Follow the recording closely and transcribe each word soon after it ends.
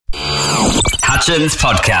Hutchins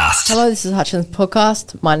Podcast. Hello, this is Hutchins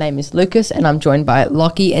Podcast. My name is Lucas and I'm joined by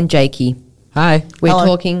Lockie and Jakey. Hi. We're Hello.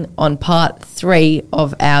 talking on part 3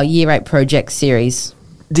 of our Year 8 project series.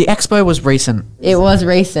 The expo was recent. It was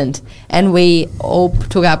recent and we all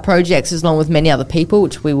took our projects along with many other people,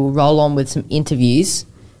 which we will roll on with some interviews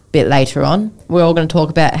a bit later on. We're all going to talk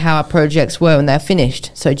about how our projects were when they're finished.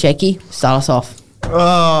 So Jakey, start us off.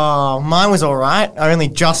 Oh, mine was all right. I only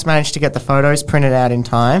just managed to get the photos printed out in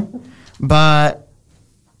time. But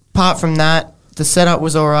apart from that, the setup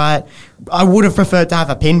was all right. I would have preferred to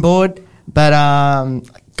have a pinboard, but I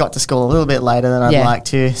got to school a little bit later than I'd like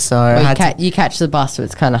to. So I Well, had you catch the bus, so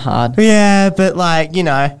it's kind of hard. Yeah, but like, you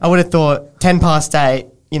know, I would have thought 10 past 8,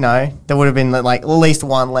 you know, there would have been like at least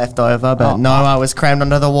one left over. But no, I was crammed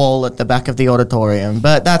under the wall at the back of the auditorium.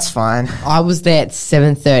 But that's fine. I was there at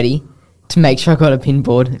 7:30 to make sure I got a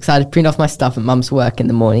pinboard because I had to print off my stuff at Mum's work in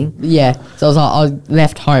the morning. Yeah, so I was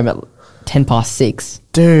left home at 10 past 6.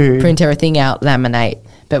 Dude. Print everything out, laminate.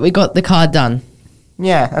 But we got the card done.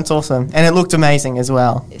 Yeah, that's awesome. And it looked amazing as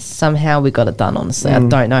well. Somehow we got it done, honestly. I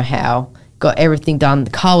don't know how. Got everything done.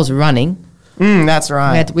 The car was running. That's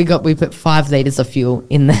right. We put 5 litres of fuel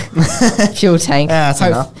in the fuel tank. Yeah, that's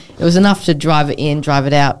enough. It was enough to drive it in, drive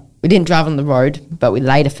it out. We didn't drive on the road, but we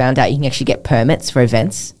later found out you can actually get permits for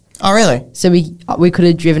events. Oh, really? So we could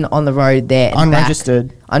have driven on the road there and Unregistered?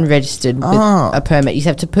 back. Unregistered with a permit. You just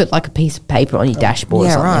have to put like a piece of paper on your dashboard or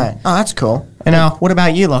Yeah, something. right. Oh, that's cool. And what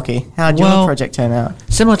about you, Lockie? How did your project turn out?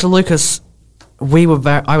 Similar to Lucas,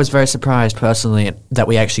 I was very surprised personally that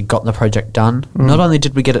we actually got the project done. Not only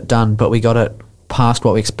did we get it done, but we got it past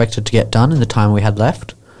what we expected to get done in the time we had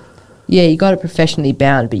left. Yeah, you got it professionally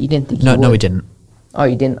bound, but you didn't think you would. No, we didn't. Oh,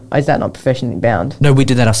 you didn't? Is that not professionally bound? No, we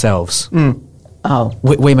did that ourselves. Oh.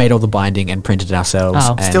 We made all the binding and printed it ourselves.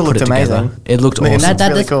 Oh. And Still put looked it together. amazing. It looked Man, awesome. That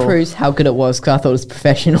really just cool. proves how good it was because I thought it was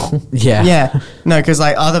professional. Yeah. Yeah. No, because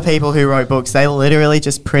like other people who wrote books, they literally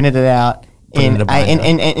just printed it out in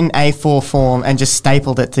A4 form and just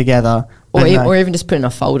stapled it together. Or, But no. or even just put in a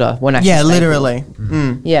folder. When actually Yeah, stapled. literally.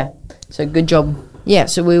 Yeah. So good job. Yeah,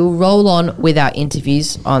 so we will roll on with our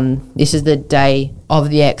interviews on, this is the day of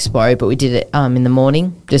the expo, but we did it in the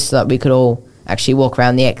morning just so that we could all actually walk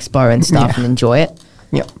around the expo and stuff and enjoy it.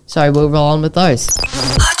 Yep. So we'll roll on with those.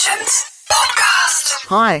 Hutchins Podcast.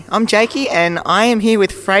 Hi, I'm Jakey and I am here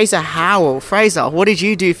with Fraser Howell. Fraser, what did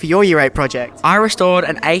you do for your Year 8 project? I restored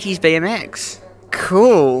an 80s BMX.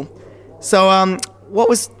 Cool. So, what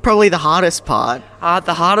was probably the hardest part?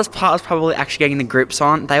 The hardest part was probably actually getting the grips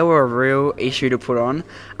on. They were a real issue to put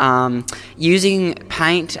on. Using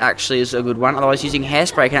paint actually is a good one. Otherwise, using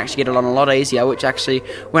hairspray can actually get it on a lot easier, which actually,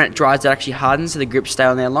 when it dries, it actually hardens so the grips stay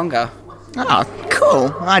on there longer. Oh,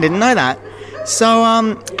 cool. I didn't know that. So,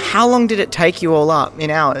 how long did it take you all up in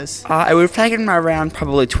hours? It would have taken around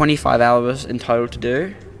probably 25 hours in total to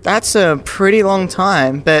do. That's a pretty long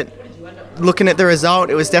time, but looking at the result,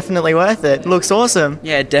 it was definitely worth it. Looks awesome.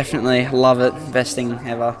 Yeah, definitely. Love it. Best thing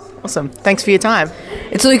ever. Awesome. Thanks for your time.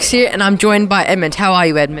 It's Luke here and I'm joined by Edmund. How are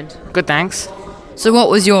you, Edmund? Good, thanks. So what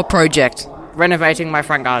was your project? Renovating my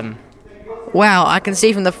front garden. Wow, I can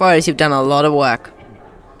see from the photos you've done a lot of work.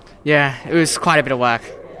 Yeah, it was quite a bit of work.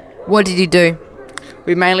 What did you do?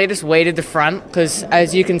 We mainly just weeded the front because,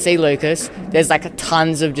 as you can see, Lucas, there's like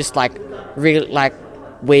tons of just like real like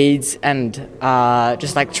weeds and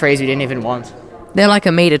just like trees we didn't even want. They're like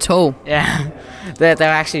a metre tall. Yeah, they're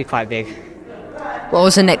actually quite big. What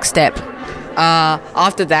was the next step?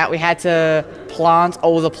 After that, we had to plant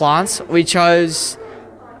all the plants. We chose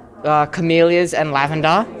camellias and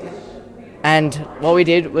lavender. And what we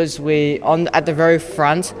did was at the very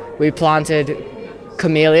front, we planted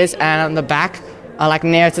camellias, and on the back, like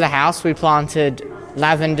near to the house, we planted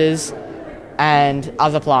lavenders and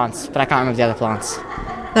other plants, but I can't remember the other plants.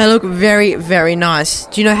 They look very, very nice.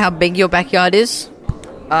 Do you know how big your backyard is?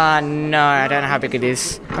 No, I don't know how big it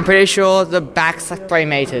is. I'm pretty sure the back's like 3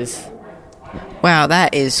 meters. Wow,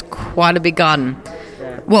 that is quite a big garden.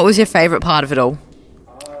 What was your favourite part of it all?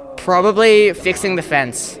 Probably fixing the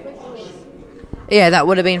fence. Yeah, that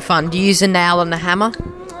would have been fun. Do you use a nail and a hammer?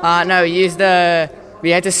 No, we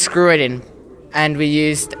had to screw it in, and we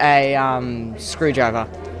used a screwdriver.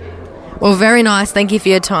 Well, very nice. Thank you for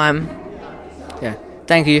your time. Yeah,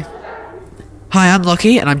 thank you. Hi, I'm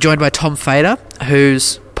Lockie, and I'm joined by Tom Fader,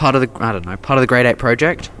 who's part of the Grade 8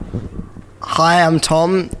 project. Hi, I'm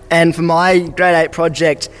Tom, and for my Grade 8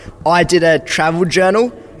 project, I did a travel journal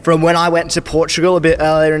from when I went to Portugal a bit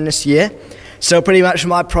earlier in this year. So pretty much for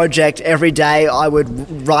my project, every day I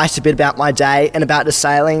would write a bit about my day and about the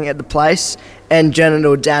sailing at the place, and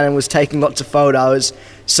General Dannon was taking lots of photos.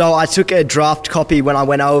 So I took a draft copy when I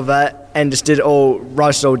went over and just did it all,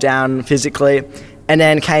 wrote it all down physically, and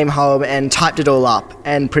then came home and typed it all up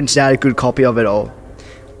and printed out a good copy of it all.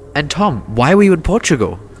 And Tom, why were you in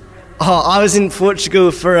Portugal? Oh, I was in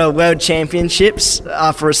Portugal for a World Championships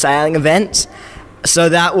for a sailing event. So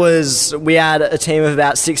we had a team of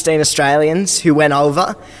about 16 Australians who went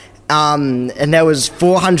over, and there was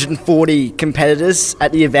 440 competitors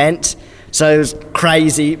at the event. So it was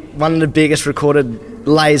crazy. One of the biggest recorded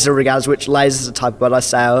laser regattas, which laser is a type of boat I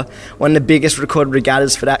sail, one of the biggest recorded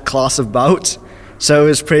regattas for that class of boat. So it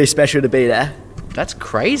was pretty special to be there. That's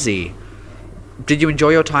crazy. Did you enjoy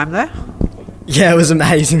your time there? Yeah, it was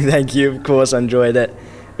amazing, thank you. Of course, I enjoyed it.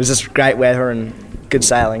 It was just great weather and good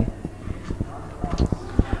sailing.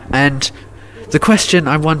 And the question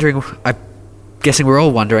I'm guessing we're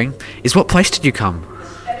all wondering, is what place did you come?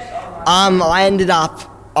 I ended up,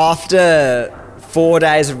 after 4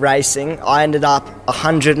 days of racing, I ended up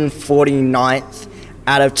 149th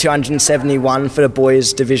out of 271 for the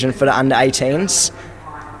boys division for the under-18s.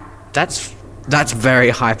 That's very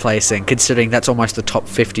high placing, considering that's almost the top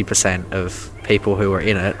 50% of people who were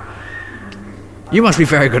in it. You must be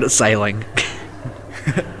very good at sailing.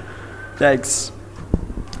 Thanks.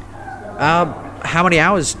 How many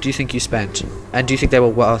hours do you think you spent? And do you think they were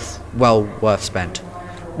worth spent?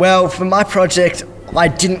 Well, for my project, I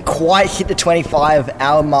didn't quite hit the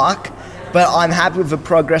 25-hour mark, but I'm happy with the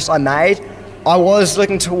progress I made. I was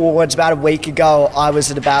looking towards about a week ago, I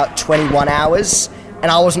was at about 21 hours,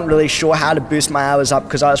 and I wasn't really sure how to boost my hours up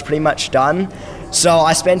because I was pretty much done. So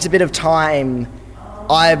I spent a bit of time.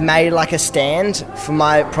 I made like a stand for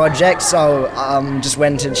my project, so just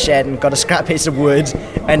went to the shed and got a scrap piece of wood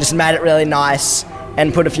and just made it really nice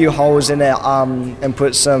and put a few holes in it and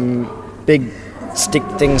put some big stick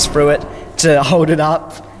things through it to hold it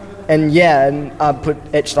up. And yeah, and I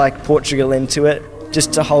etched like Portugal into it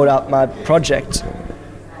just to hold up my project.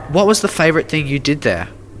 What was the favourite thing you did there,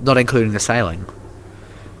 not including the sailing?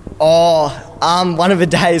 One of the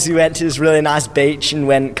days we went to this really nice beach and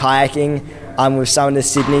went kayaking with some of the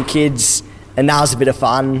Sydney kids, and that was a bit of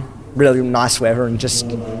fun. Really nice weather and just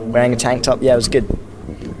wearing a tank top. Yeah, it was good.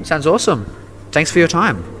 Sounds awesome. Thanks for your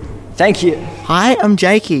time. Thank you. Hi, I'm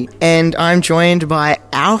Jakey, and I'm joined by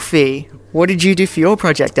Alfie. What did you do for your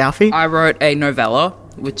project, Alfie? I wrote a novella,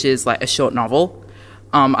 which is like a short novel.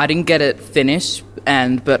 I didn't get it finished,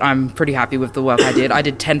 but I'm pretty happy with the work I did. I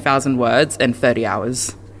did 10,000 words in 30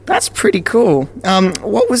 hours. That's pretty cool.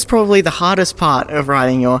 What was probably the hardest part of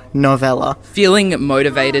writing your novella? Feeling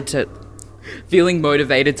motivated to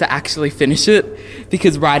actually finish it,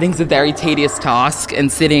 because writing's a very tedious task,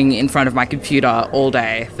 and sitting in front of my computer all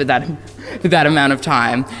day for that amount of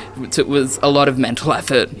time, it was a lot of mental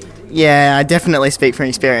effort. Yeah, I definitely speak from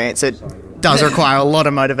experience. It does require a lot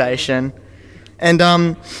of motivation.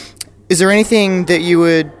 And is there anything that you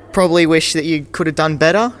would probably wish that you could have done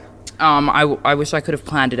better? I wish I could have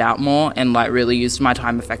planned it out more and like really used my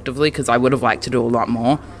time effectively, because I would have liked to do a lot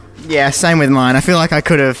more. Yeah, same with mine. I feel like I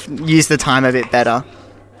could have used the time a bit better.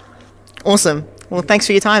 Awesome. Well, thanks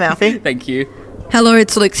for your time, Alfie. Thank you. Hello,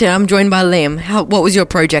 it's Alexia. I'm joined by Liam. What was your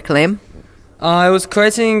project, Liam? I was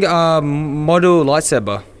creating a model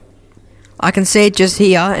lightsaber. I can see it just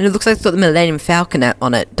here, and it looks like it's got the Millennium Falcon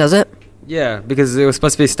on it, does it? Yeah, because it was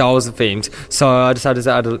supposed to be Star Wars themed, so I decided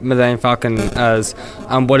to add a Millennium Falcon as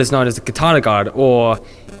what is known as the Katana Guard, or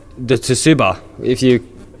the Tsuba, if you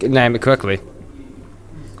name it correctly.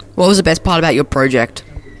 What was the best part about your project?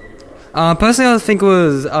 Personally, I think it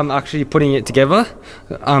was actually putting it together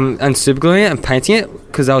and supergluing it and painting it,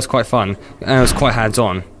 because that was quite fun, and it was quite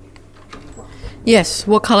hands-on. Yes,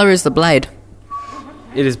 what colour is the blade?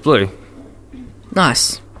 It is blue.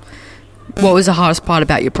 Nice. What was the hardest part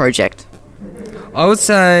about your project? I would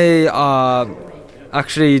say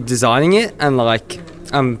actually designing it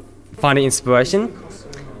and finding inspiration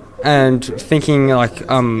and thinking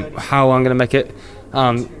how I'm going to make it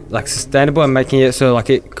sustainable and making it so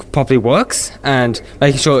it properly works and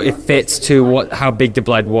making sure it fits to how big the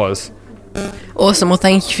blade was. Awesome. Well,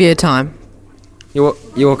 thank you for your time. You're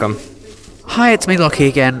welcome. Hi, it's me, Lockie,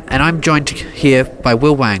 again, and I'm joined here by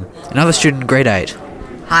Will Wang, another student in grade 8.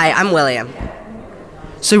 Hi, I'm William.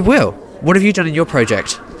 So, Will, what have you done in your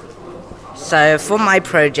project? So, for my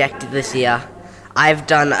project this year, I've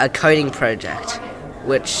done a coding project,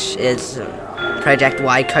 which is a project where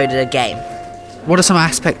I coded a game. What are some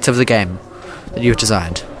aspects of the game that you've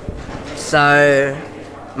designed? So,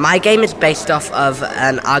 my game is based off of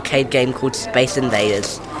an arcade game called Space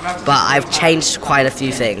Invaders, but I've changed quite a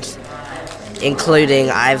few things,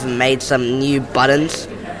 including I've made some new buttons,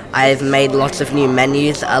 I've made lots of new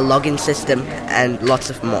menus, a login system, and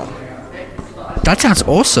lots of more. That sounds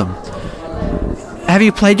awesome. Have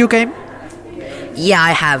you played your game? Yeah,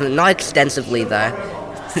 I have. Not extensively, though.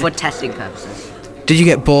 For testing purposes. Did you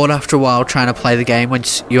get bored after a while trying to play the game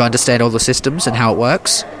once you understand all the systems and how it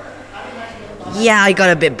works? Yeah, I got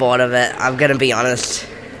a bit bored of it, I'm gonna be honest.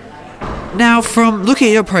 Now, from looking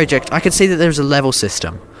at your project, I can see that there's a level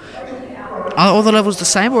system. Are all the levels the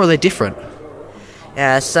same or are they different?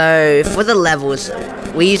 Yeah, so for the levels,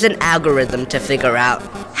 we use an algorithm to figure out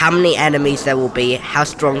how many enemies there will be, how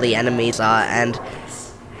strong the enemies are, and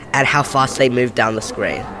how fast they move down the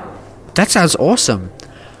screen. That sounds awesome.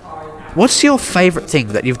 What's your favourite thing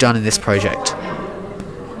that you've done in this project?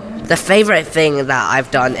 The favourite thing that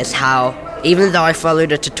I've done is how, even though I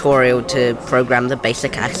followed a tutorial to program the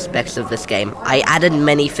basic aspects of this game, I added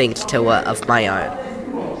many things to it of my own.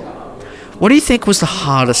 What do you think was the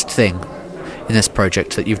hardest thing in this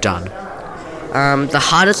project that you've done? The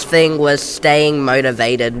hardest thing was staying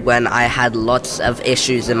motivated when I had lots of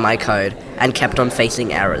issues in my code and kept on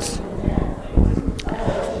facing errors.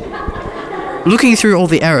 Looking through all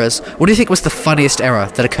the errors, what do you think was the funniest error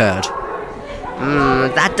that occurred?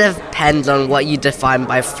 That depends on what you define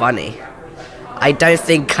by funny. I don't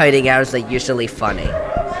think coding errors are usually funny.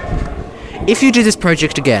 If you did this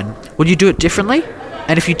project again, would you do it differently?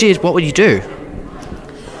 And if you did, what would you do?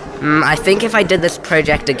 I think if I did this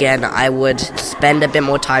project again, I would spend a bit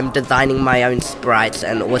more time designing my own sprites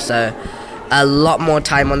and also a lot more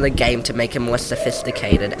time on the game to make it more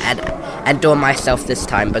sophisticated and do it myself this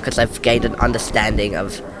time because I've gained an understanding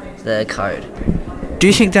of the code. Do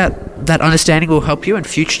you think that understanding will help you in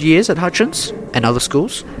future years at Hutchins and other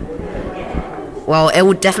schools? Well, it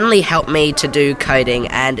will definitely help me to do coding,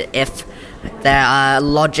 and if there are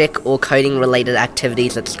logic or coding related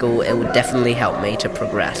activities at school, it will definitely help me to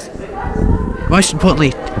progress. Most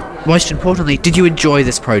importantly, did you enjoy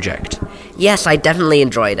this project? Yes, I definitely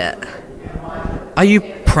enjoyed it. Are you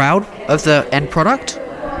proud of the end product?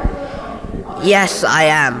 Yes, I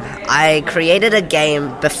am. I created a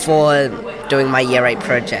game before doing my Year 8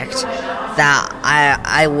 project that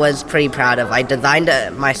I was pretty proud of. I designed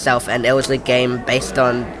it myself, and it was a game based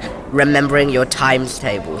on remembering your times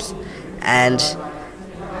tables. And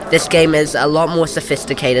this game is a lot more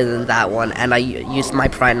sophisticated than that one, and I used my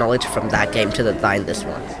prior knowledge from that game to design this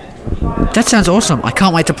one. That sounds awesome. I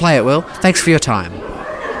can't wait to play it, Will. Thanks for your time.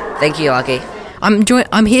 Thank you, Lucky.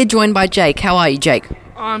 I'm here joined by Jake. How are you, Jake?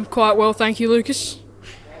 I'm quite well, thank you, Lucas.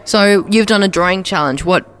 So, you've done a drawing challenge.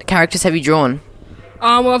 What characters have you drawn?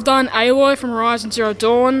 Well, I've done Aloy from Horizon Zero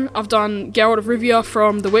Dawn. I've done Geralt of Rivia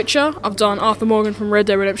from The Witcher. I've done Arthur Morgan from Red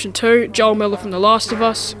Dead Redemption 2, Joel Miller from The Last of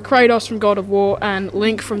Us, Kratos from God of War, and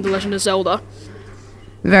Link from The Legend of Zelda.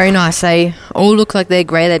 Very nice. They all look like they're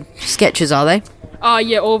grey lead sketches, are they?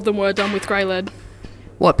 Yeah, all of them were done with grey lead.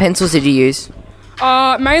 What pencils did you use?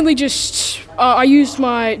 Mainly just... I used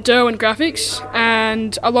my Derwent graphics,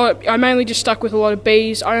 and I mainly just stuck with a lot of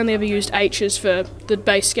Bs. I only ever used H's for the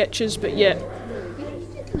base sketches, but yeah.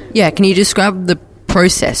 Yeah, can you describe the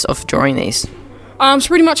process of drawing these? So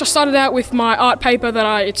pretty much I started out with my art paper they're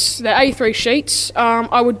A3 sheets.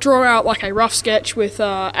 I would draw out like a rough sketch with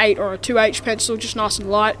a 8 or a 2H pencil, just nice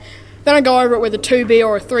and light. Then I'd go over it with a 2B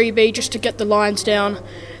or a 3B just to get the lines down.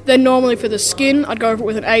 Then normally for the skin, I'd go over it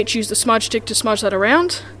with an H, use the smudge stick to smudge that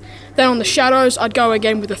around. Then on the shadows, I'd go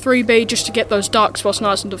again with a 3B just to get those dark spots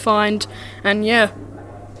nice and defined. And yeah.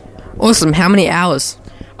 Awesome. How many hours?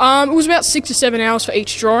 It was about 6 to 7 hours for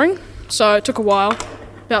each drawing, so it took a while.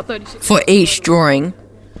 About 36. For each drawing?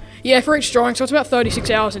 Yeah, for each drawing, so it's about 36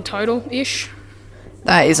 hours in total-ish.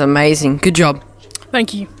 That is amazing. Good job.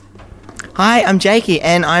 Thank you. Hi, I'm Jakey,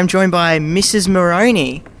 and I'm joined by Mrs.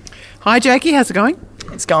 Moroney. Hi, Jakey. How's it going?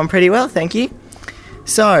 It's going pretty well, thank you.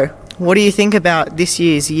 So, what do you think about this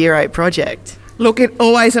year's Year 8 project? Look, it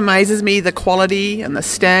always amazes me the quality and the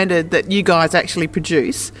standard that you guys actually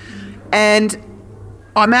produce. And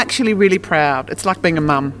I'm actually really proud. It's like being a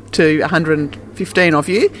mum to 115 of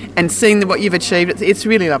you and seeing what you've achieved. It's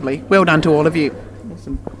really lovely. Well done to all of you.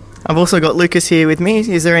 Awesome. I've also got Lucas here with me.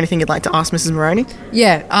 Is there anything you'd like to ask Mrs. Moroney?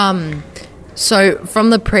 Yeah, so from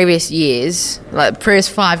the previous years, like previous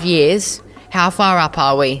 5 years, how far up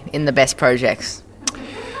are we in the best projects?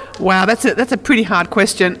 Wow, that's a pretty hard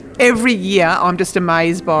question. Every year I'm just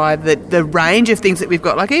amazed by the range of things that we've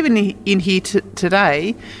got. Like even in here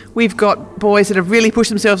today, we've got boys that have really pushed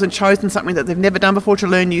themselves and chosen something that they've never done before to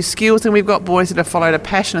learn new skills, and we've got boys that have followed a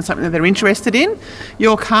passion and something that they're interested in.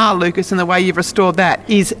 Your car, Lucas, and the way you've restored that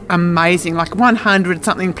is amazing. Like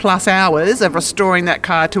 100-something plus hours of restoring that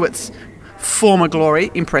car to its former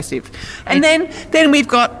glory, impressive. And then we've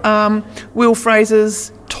got Will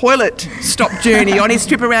Fraser's toilet stop journey on his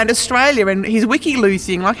trip around Australia and his Wikiloo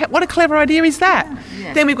thing. Like, what a clever idea is that?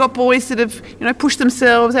 Yeah. Then we've got boys that have, pushed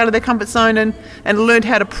themselves out of their comfort zone and learned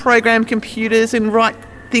how to program computers and write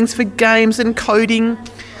things for games and coding.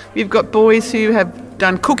 We've got boys who have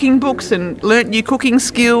done cooking books and learnt new cooking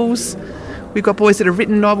skills. We've got boys that have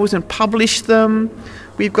written novels and published them.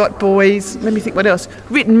 We've got boys, let me think what else,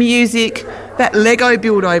 written music, that Lego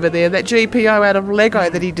build over there, that GPO out of Lego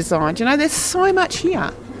that he designed. There's so much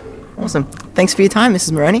here. Awesome. Thanks for your time,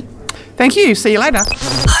 Mrs. Moroney. Thank you. See you later.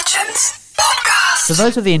 Hutchins Podcast. So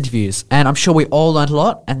those are the interviews, and I'm sure we all learned a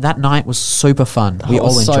lot, and that night was super fun. We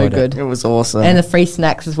all enjoyed it. It was awesome. And the free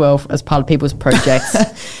snacks as well as part of people's projects.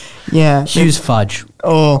 Yeah. Hugh's fudge.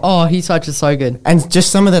 Oh, Hugh's fudge is so good. And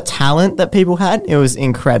just some of the talent that people had, it was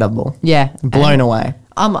incredible. Yeah. Blown away.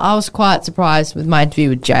 I was quite surprised with my interview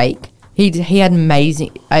with Jake. He had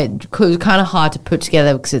amazing... It was kind of hard to put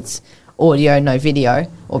together because it's audio, no video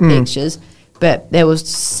or pictures. But there was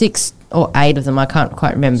 6 or 8 of them. I can't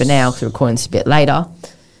quite remember now because the recording's a bit later.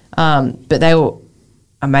 But they were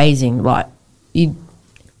amazing. Like, you'd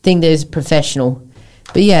think there's professional.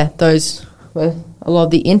 But yeah, those were a lot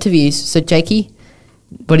of the interviews. So, Jakey,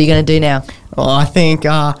 what are you going to do now? Well, I think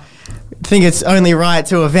it's only right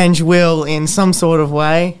to avenge Will in some sort of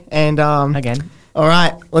way. And again. All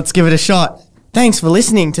right, let's give it a shot. Thanks for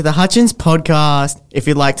listening to the Hutchins Podcast. If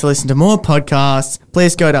you'd like to listen to more podcasts,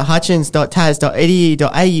 please go to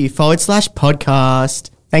hutchins.tas.edu.au/podcast.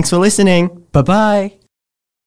 Thanks for listening. Bye-bye.